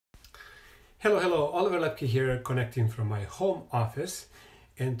Hello, Oliver Lepke here, connecting from my home office.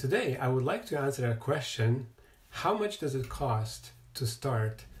 And today I would like to answer a question: how much does it cost to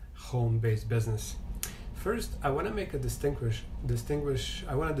start home-based business? First, I want to make a distinguish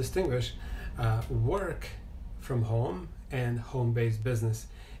work from home and home-based business.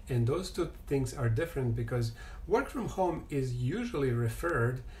 And those two things are different because work from home is usually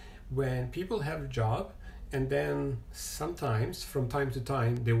referred when people have a job and then sometimes from time to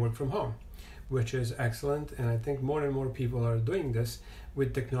time they work from home, which is excellent. And I think more and more people are doing this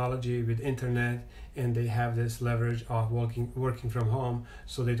with technology, with internet, and they have this leverage of working from home,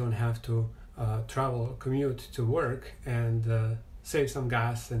 so they don't have to travel, commute to work, and save some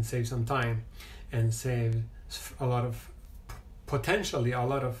gas and save some time and save potentially a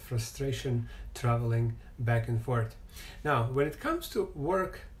lot of frustration traveling back and forth. Now, when it comes to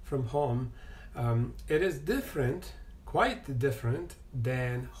work from home, it is quite different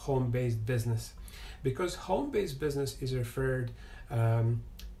than home-based business, because home-based business is referred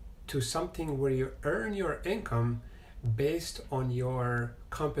to something where you earn your income based on your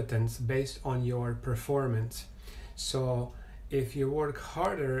competence, based on your performance. So if you work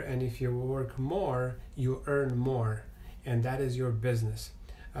harder and if you work more, you earn more, and that is your business.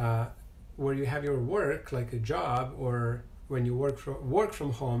 Where you have your work, like a job, or when you work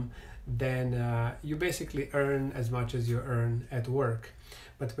from home, then you basically earn as much as you earn at work.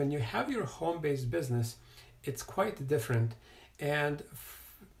 But when you have your home-based business, it's quite different, and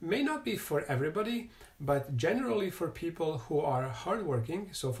may not be for everybody, but generally for people who are hardworking.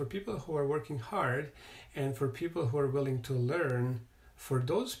 So for people who are working hard and for people who are willing to learn, for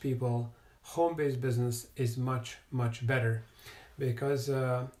those people, home-based business is much better, because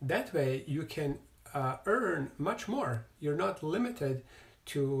that way you can earn much more. You're not limited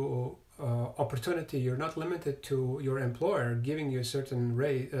to opportunity. You're not limited to your employer giving you a certain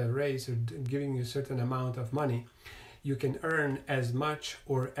raise or giving you a certain amount of money. You can earn as much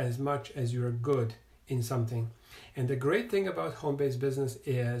as you're good in something. And the great thing about home-based business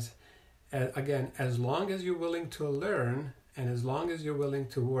is, again, as long as you're willing to learn and as long as you're willing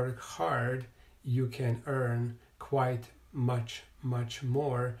to work hard, you can earn quite much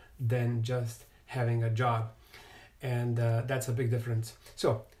more than just having a job. And that's a big difference.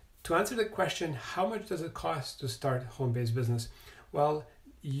 So to answer the question, how much does it cost to start home-based business? Well,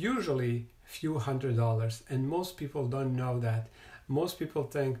 usually few $100s, and most people don't know that. Most people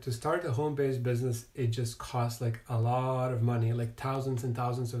think to start a home-based business, it just costs like a lot of money, like thousands and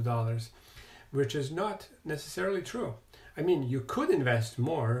thousands of dollars, which is not necessarily true. I mean, you could invest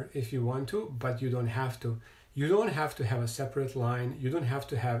more if you want to, but you don't have to. You don't have to have a separate line. You don't have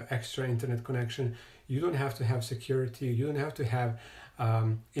to have extra internet connection. You don't have to have security. You don't have to have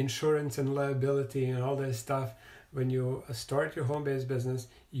insurance and liability and all this stuff. When you start your home-based business,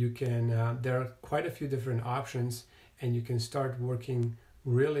 you can. There are quite a few different options, and you can start working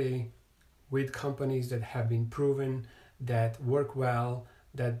really with companies that have been proven, that work well,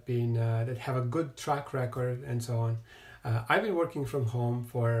 that have a good track record, and so on. I've been working from home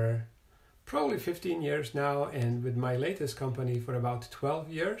for probably 15 years now, and with my latest company for about 12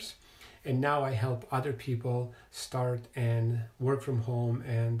 years. And now I help other people start and work from home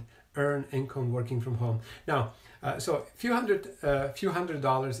and earn income working from home. Now, so few hundred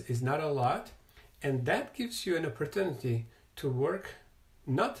dollars is not a lot, and that gives you an opportunity to work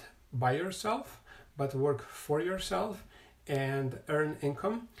not by yourself, but work for yourself and earn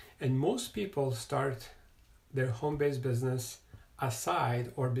income. And most people start their home-based business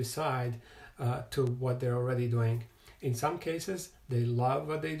aside or beside to what they're already doing. In some cases, they love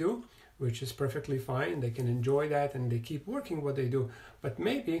what they do, which is perfectly fine. They can enjoy that and they keep working what they do. But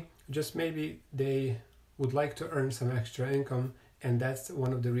maybe, just maybe, they would like to earn some extra income, and that's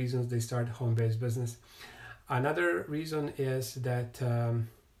one of the reasons they start home-based business. Another reason is that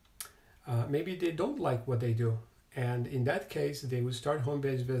maybe they don't like what they do, and in that case, they would start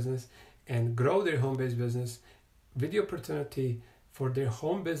home-based business and grow their home-based business with the opportunity for their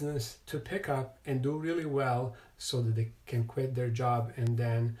home business to pick up and do really well, so that they can quit their job and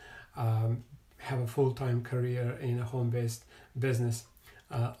then have a full-time career in a home-based business,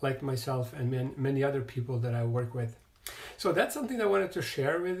 like myself and many other people that I work with. So that's something I wanted to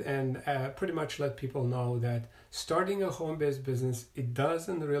share with, and pretty much let people know that starting a home-based business, it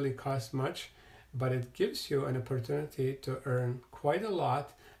doesn't really cost much, but it gives you an opportunity to earn quite a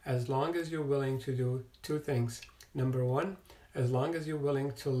lot as long as you're willing to do two things. Number one, as long as you're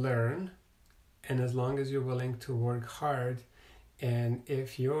willing to learn, and as long as you're willing to work hard. And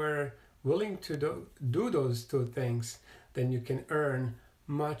if you're willing to do those two things, then you can earn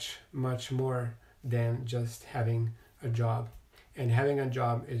much more than just having a job. and having a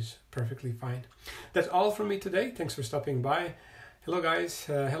job is perfectly fine. That's all from me today. Thanks for stopping by. Hello guys.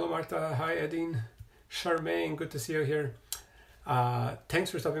 Hello Marta. Hi Edine. Charmaine, good to see you here.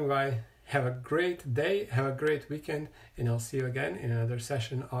 Thanks for stopping by. Have a great day. Have a great weekend. And I'll see you again in another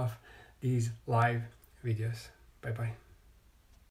session of these live videos. Bye bye.